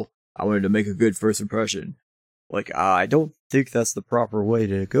sound cool. I wanted to make a good first impression." Like, I don't think that's the proper way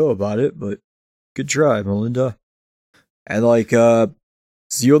to go about it, but good try, Melinda. And like, so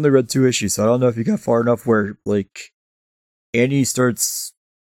you only read 2 issues, so I don't know if you got far enough where like Annie starts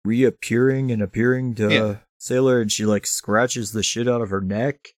reappearing and appearing to Yeah. Sailor, and she like scratches the shit out of her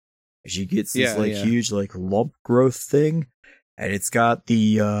neck, and she gets this Yeah, like yeah. huge like lump growth thing, and it's got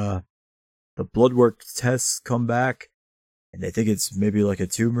the blood work tests come back, and they think it's maybe like a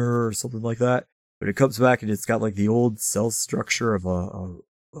tumor or something like that, but it comes back and it's got like the old cell structure of an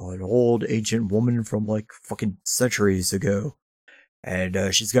old ancient woman from like fucking centuries ago. And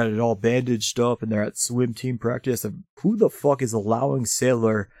she's got it all bandaged up, and they're at swim team practice. And who the fuck is allowing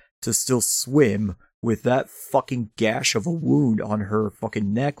Sailor to still swim with that fucking gash of a wound on her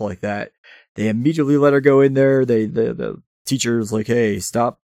fucking neck like that? They immediately let her go in there. The teacher's like, hey,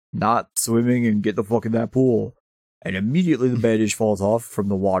 stop not swimming and get the fuck in that pool. And immediately the bandage falls off from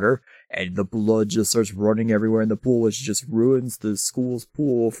the water, and the blood just starts running everywhere in the pool, which just ruins the school's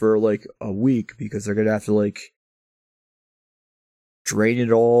pool for like a week, because they're gonna have to like drain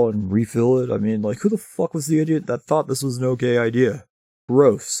it all and refill it. I mean, like, who the fuck was the idiot that thought this was an okay idea?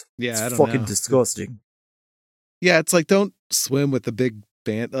 Gross. Yeah, It's I don't fucking know. disgusting. Yeah, it's like don't swim with the big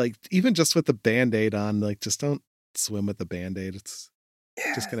band, like even just with the band-aid on, like just don't swim with the band-aid. It's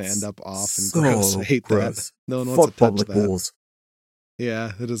just gonna end up off and gross. I hate that. gross. No one Fuck wants to touch public that. pools.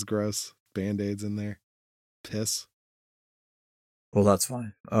 Yeah, it is gross. Band-aids in there. Piss. Well, that's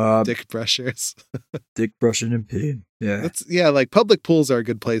fine. Dick brushers. Dick brushing and peeing. Yeah. Like public pools are a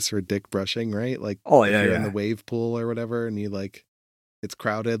good place for dick brushing, right? Like Oh, if yeah, you're in yeah. the wave pool or whatever and you like it's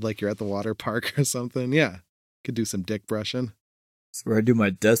crowded, like you're at the water park or something. Yeah. Could do some dick brushing. That's where I do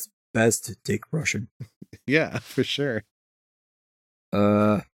my best dick brushing. Yeah, for sure.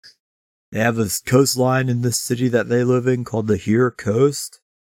 They have this coastline in this city that they live in called the Here Coast.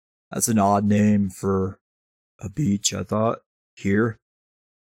 That's an odd name for a beach, I thought. Here.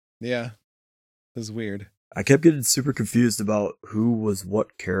 Yeah. It was weird. I kept getting super confused about who was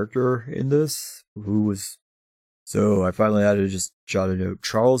what character in this. So I finally had to just jot a note.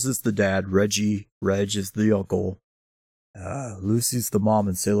 Charles is the dad, Reg is the uncle. Lucy's the mom,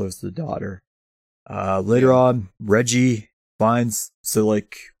 and Sailor's the daughter. Later on, Reggie finds,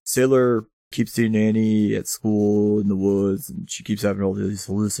 Sailor keeps seeing Annie at school in the woods, and she keeps having all these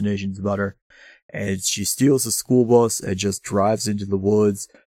hallucinations about her. And she steals a school bus and just drives into the woods,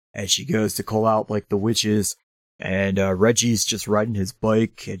 and she goes to call out, the witches. And Reggie's just riding his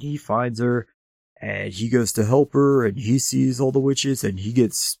bike, and he finds her, and he goes to help her, and he sees all the witches, and he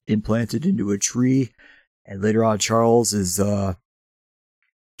gets implanted into a tree. And later on, Charles and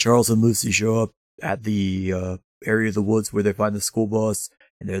Lucy show up at the area of the woods where they find the school bus,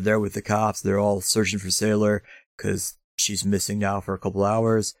 and they're there with the cops. They're all searching for Sailor because she's missing now for a couple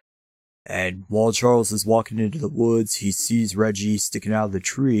hours. And while Charles is walking into the woods, he sees Reggie sticking out of the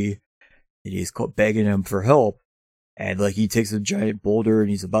tree, and he's begging him for help. And he takes a giant boulder,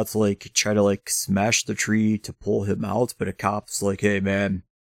 and he's about to try to smash the tree to pull him out, but a cop's like, "Hey man,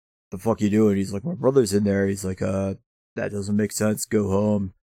 the fuck you doing?" He's like, "My brother's in there." He's like, "That doesn't make sense. Go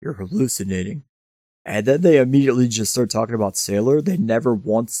home. You're hallucinating." And then they immediately just start talking about Sailor. They never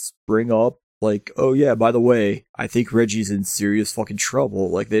once bring up, "Oh yeah, by the way, I think Reggie's in serious fucking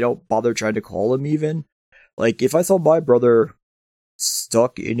trouble." They don't bother trying to call him even. If I saw my brother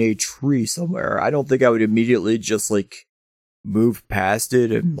stuck in a tree somewhere, I don't think I would immediately just, move past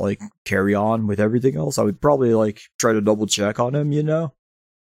it and, carry on with everything else. I would probably, try to double check on him, you know?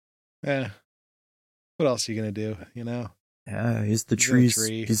 Yeah. What else are you gonna do, you know? Yeah, he's the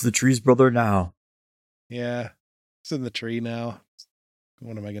tree's brother now. Yeah. He's in the tree now.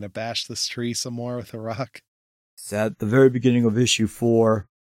 What, am I gonna bash this tree some more with a rock? It's at the very beginning of issue 4.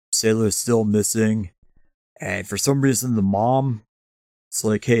 Sailor is still missing. And for some reason, the mom, it's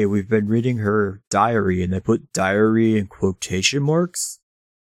 "Hey, we've been reading her diary," and they put diary in quotation marks,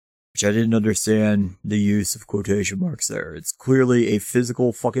 which I didn't understand the use of quotation marks there. It's clearly a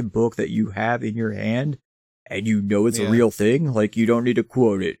physical fucking book that you have in your hand, and you know it's a real thing. You don't need to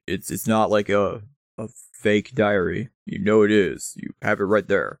quote it. It's not a fake diary. You know it is. You have it right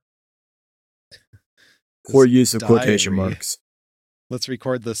there. Poor use of quotation marks. Let's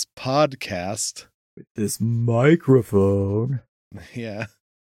record this podcast with this microphone. Yeah.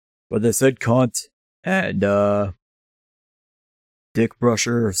 But they said cunt and dick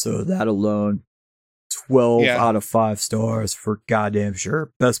brusher, so that alone, 12 out of 5 stars for goddamn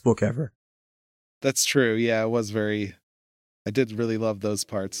sure. Best book ever. That's true. Yeah, it was I did really love those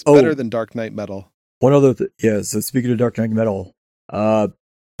parts. Better than Dark Knight Metal. One other so speaking of Dark Knight Metal, I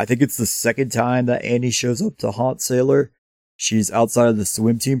think it's the second time that Annie shows up to haunt Sailor. She's outside of the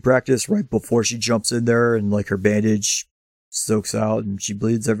swim team practice right before she jumps in there, and her bandage soaks out and she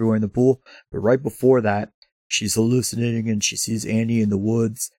bleeds everywhere in the pool. But right before that, she's hallucinating and she sees Annie in the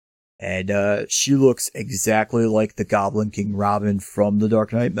woods, and she looks exactly like the Goblin King Robin from the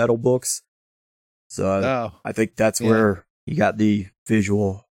Dark Knight Metal books. So I think that's where he got the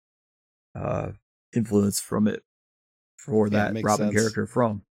visual influence from it for that Robin character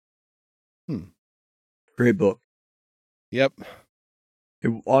from. Great book. Yep.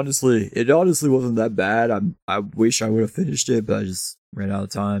 It honestly wasn't that bad. I wish I would have finished it, but I just ran out of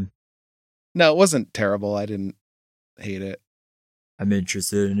time. No, it wasn't terrible. I didn't hate it. I'm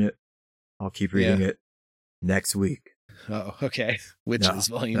interested in it. I'll keep reading it next week. Oh, okay. Witches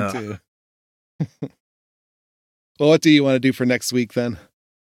Volume 2. Well, what do you want to do for next week then?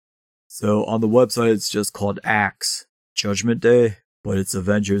 So on the website, it's just called Axe Judgment Day, but it's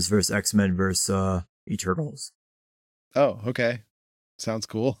Avengers vs. X-Men vs. Eternals. Oh, okay. Sounds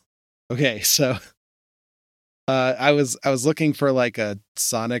cool. Okay, so I was looking for a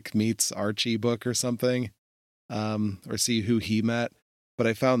Sonic meets Archie book or something, or see who he met, but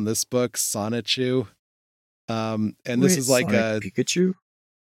I found this book, Sonichu. And this is Sonic a Pikachu?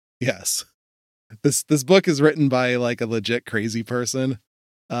 Yes. This book is written by a legit crazy person.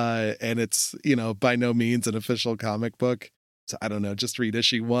 And it's, by no means an official comic book. So I don't know, just read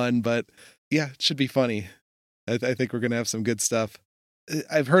issue 1, but yeah, it should be funny. I think we're going to have some good stuff.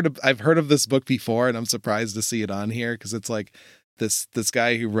 I've heard of this book before, and I'm surprised to see it on here because it's this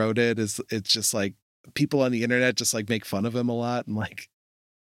guy who wrote it's just people on the internet just make fun of him a lot, and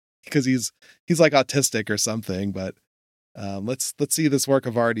because he's autistic or something, but let's see this work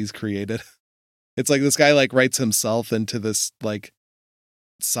of art he's created. It's this guy writes himself into this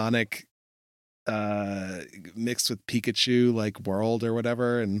Sonic mixed with Pikachu, like World or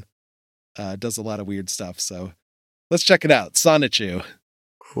whatever, and does a lot of weird stuff. So let's check it out. Sonichu.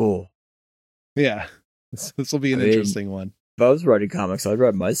 Cool. Yeah, this will be an interesting one. If I was writing comics, I'd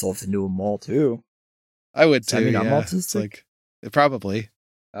write myself into them all too. I would too. I mean, I'm yeah. autistic? It's like probably.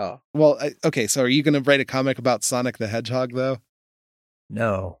 Oh. Well, okay. So are you going to write a comic about Sonic the Hedgehog though?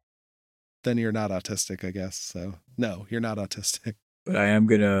 No. Then you're not autistic, I guess. So no, you're not autistic. But I am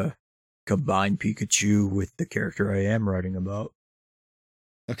going to combine Pikachu with the character I am writing about.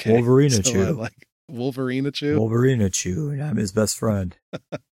 Okay. Wolverinachu. So, like Wolverinachu? Wolverinachu, and I'm his best friend.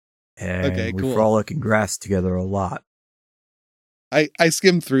 And Okay, we cool. frolic and grass together a lot. I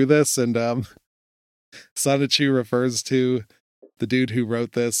skimmed through this, and Sonichu refers to the dude who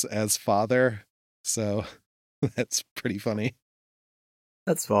wrote this as father. So that's pretty funny.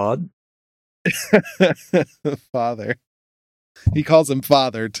 That's odd. Father. He calls him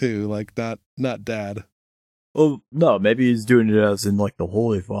father too, like not dad. Well, no, maybe he's doing it as in like the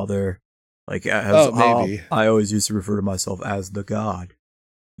Holy Father. Like as maybe. I always used to refer to myself as the God.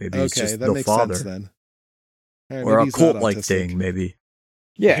 Maybe it's Okay, just that the makes Father. sense then. All right, Or maybe a he's not cult-like autistic. thing, maybe.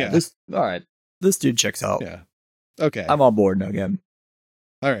 Yeah, Yeah. all right. This dude checks out. Yeah. Okay. I'm on board now again.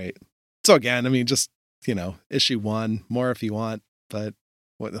 All right. So again, I mean, just, issue 1, more if you want, but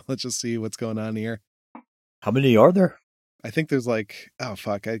let's just see what's going on here. How many are there? I think there's like, oh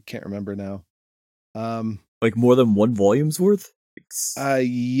fuck, I can't remember now. Like more than one volume's worth?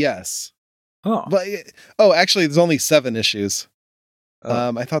 Yes. Oh. But actually there's only 7 issues.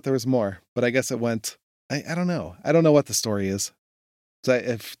 Oh. I thought there was more, but I guess it went, I don't know. I don't know what the story is. So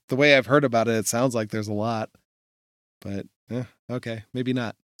if the way I've heard about it, it sounds like there's a lot, but okay, maybe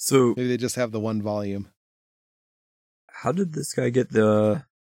not. So Maybe they just have the 1 volume. how did this guy get the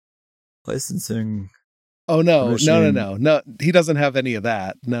licensing? Oh no, Permission. no. He doesn't have any of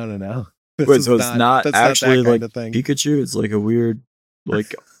that. No. This Wait, is so it's not that's actually that kind like of thing. Pikachu? It's like a weird,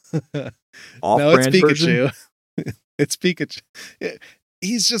 like No, it's off-brand Pikachu. version? It's Pikachu.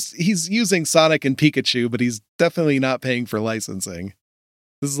 He's using Sonic and Pikachu, but he's definitely not paying for licensing.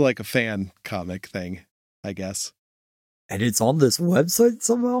 This is like a fan comic thing, I guess. And it's on this website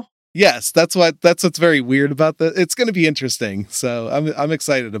somehow? Yes, that's what's very weird about this. It's going to be interesting. So I'm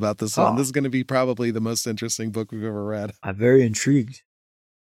excited about this one. Oh. This is going to be probably the most interesting book we've ever read. I'm very intrigued.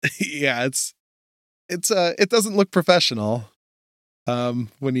 Yeah, it doesn't look professional.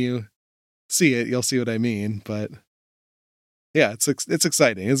 When you see it, you'll see what I mean, but yeah, it's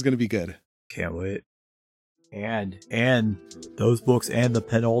exciting. It's going to be good. Can't wait. And those books and the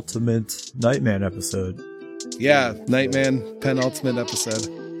penultimate Nightman episode. Yeah, Nightman penultimate episode.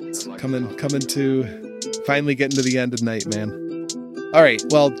 Coming to finally getting to the end of Nightman. All right,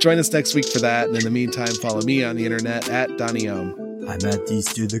 well, join us next week for that, and in the meantime, follow me on the internet at Donnie Ohm. I'm at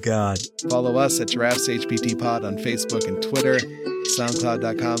These Dude the God. Follow us at Giraffes HPT Pod on Facebook and Twitter,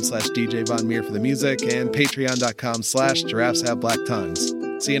 SoundCloud.com/DJ Von Meer for the music, and Patreon.com/Giraffes Have Black Tongues.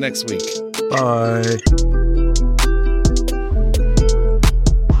 See you next week. Bye.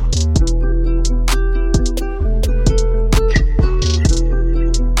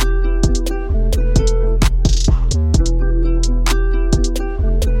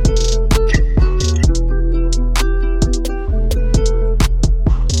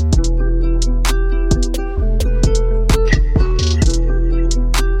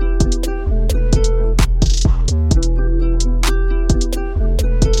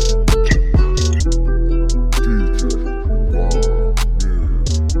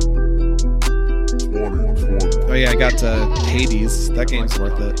 Oh yeah, I got to Hades. That game's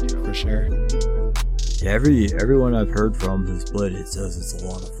worth it for sure. Yeah, everyone I've heard from who's played it says it's a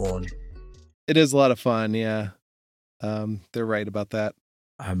lot of fun. It is a lot of fun, yeah. They're right about that.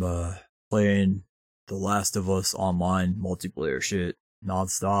 I'm playing The Last of Us online multiplayer shit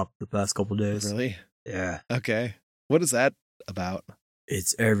nonstop the past couple days. Really? Yeah. Okay. What is that about?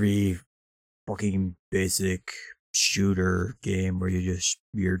 It's every fucking basic shooter game where you just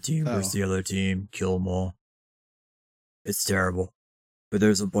your team versus the other team, kill them all. It's terrible. But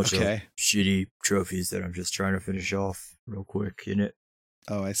there's a bunch of shitty trophies that I'm just trying to finish off real quick in it.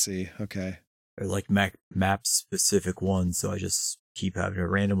 Oh, I see. Okay. They're like map specific ones, so I just keep having to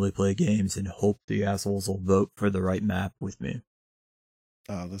randomly play games and hope the assholes will vote for the right map with me.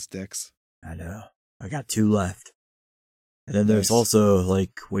 Oh, those dicks. I know. I got 2 left. And then there's Nice. also,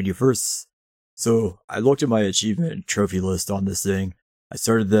 like, when you first... So, I looked at my achievement trophy list on this thing. I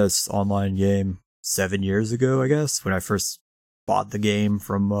started this online game 7 years ago, I guess, when I first bought the game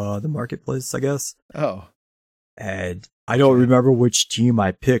from the marketplace, I guess. Oh. And I don't remember which team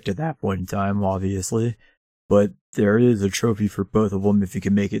I picked at that point in time, obviously. but there is a trophy for both of them if you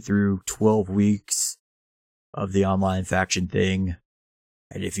can make it through 12 weeks of the online faction thing.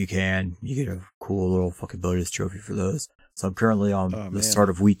 And if you can, you get a cool little fucking bonus trophy for those. So I'm currently on the start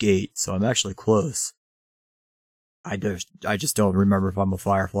of week 8, so I'm actually close. I just don't remember if I'm a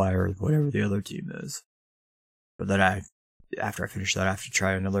Firefly or whatever the other team is. But then after I finish that, I have to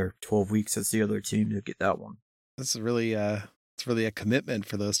try another 12 weeks as the other team to get that one. That's really it's really a commitment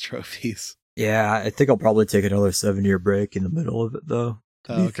for those trophies. Yeah, I think I'll probably take another 7-year break in the middle of it, though.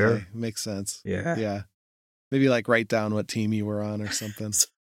 To be fair. Makes sense. Yeah. Yeah. Maybe like write down what team you were on or something.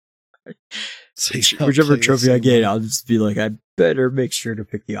 So whichever trophy I get, I'll just be like, I better make sure to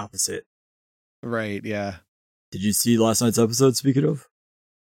pick the opposite. Right, yeah. Did you see last night's episode, speaking of?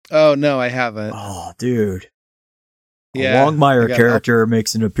 Oh, no, I haven't. Oh, dude. Yeah. A Longmire character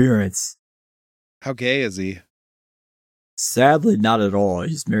makes an appearance. How gay is he? Sadly, not at all.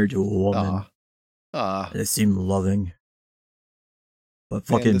 He's married to a woman. They seem loving. But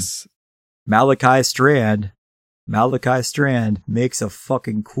fucking Malachi Strand makes a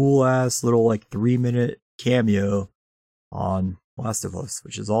fucking cool ass little 3-minute cameo on Last of Us,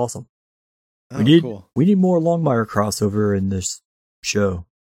 which is awesome. We need more Longmire crossover in this show.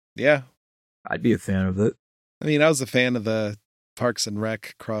 Yeah. I'd be a fan of it. I mean, I was a fan of the Parks and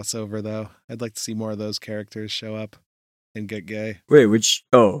Rec crossover, though. I'd like to see more of those characters show up and get gay. Wait, which?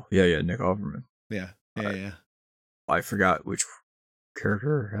 Oh, yeah, Nick Offerman. Yeah. I forgot which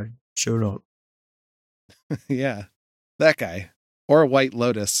character had shown up. Yeah, that guy. Or White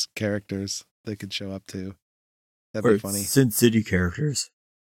Lotus characters that could show up too. That'd be funny. Sin City characters.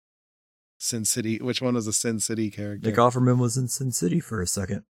 Sin City. Which one was a Sin City character? Nick Offerman was in Sin City for a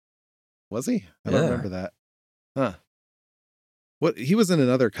second. Was he? I don't remember that. Huh. What? He was in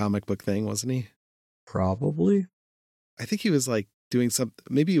another comic book thing, wasn't he? Probably. I think he was doing something.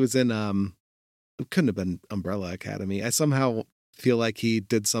 Maybe he was in, it couldn't have been Umbrella Academy. I somehow feel like he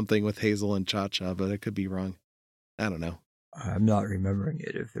did something with Hazel and Cha-Cha, but I could be wrong. I don't know. I'm not remembering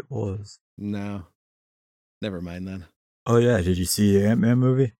it if it was. No. Never mind then. Oh yeah, did you see the Ant-Man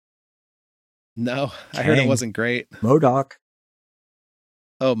movie? No, I heard it wasn't great. MODOK.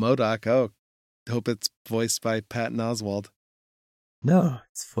 Oh, MODOK. Oh, hope it's voiced by Patton Oswalt. No,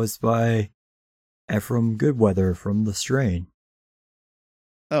 it's voiced by Ephraim Goodweather from The Strain.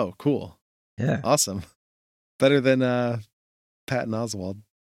 Oh, cool. Yeah. Awesome. Better than Patton Oswalt.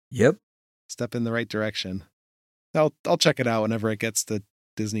 Yep. Step in the right direction. I'll check it out whenever it gets to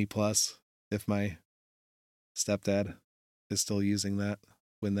Disney Plus, if my stepdad is still using that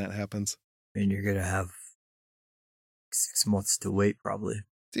when that happens. And you're going to have 6 months to wait, probably.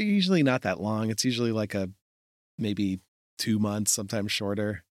 It's usually not that long. It's usually maybe 2 months, sometimes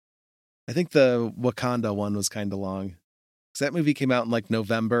shorter. I think the Wakanda one was kind of long. Because that movie came out in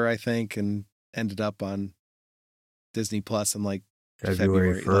November, I think, and ended up on Disney Plus in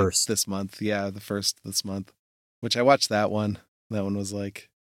February 1st. This month. Yeah, the first this month. Which I watched that one. That one was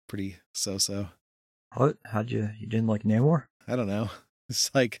pretty so-so. What? You didn't like Namor? I don't know.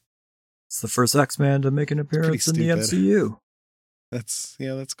 It's it's the first X-Man to make an appearance in the MCU.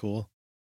 That's cool.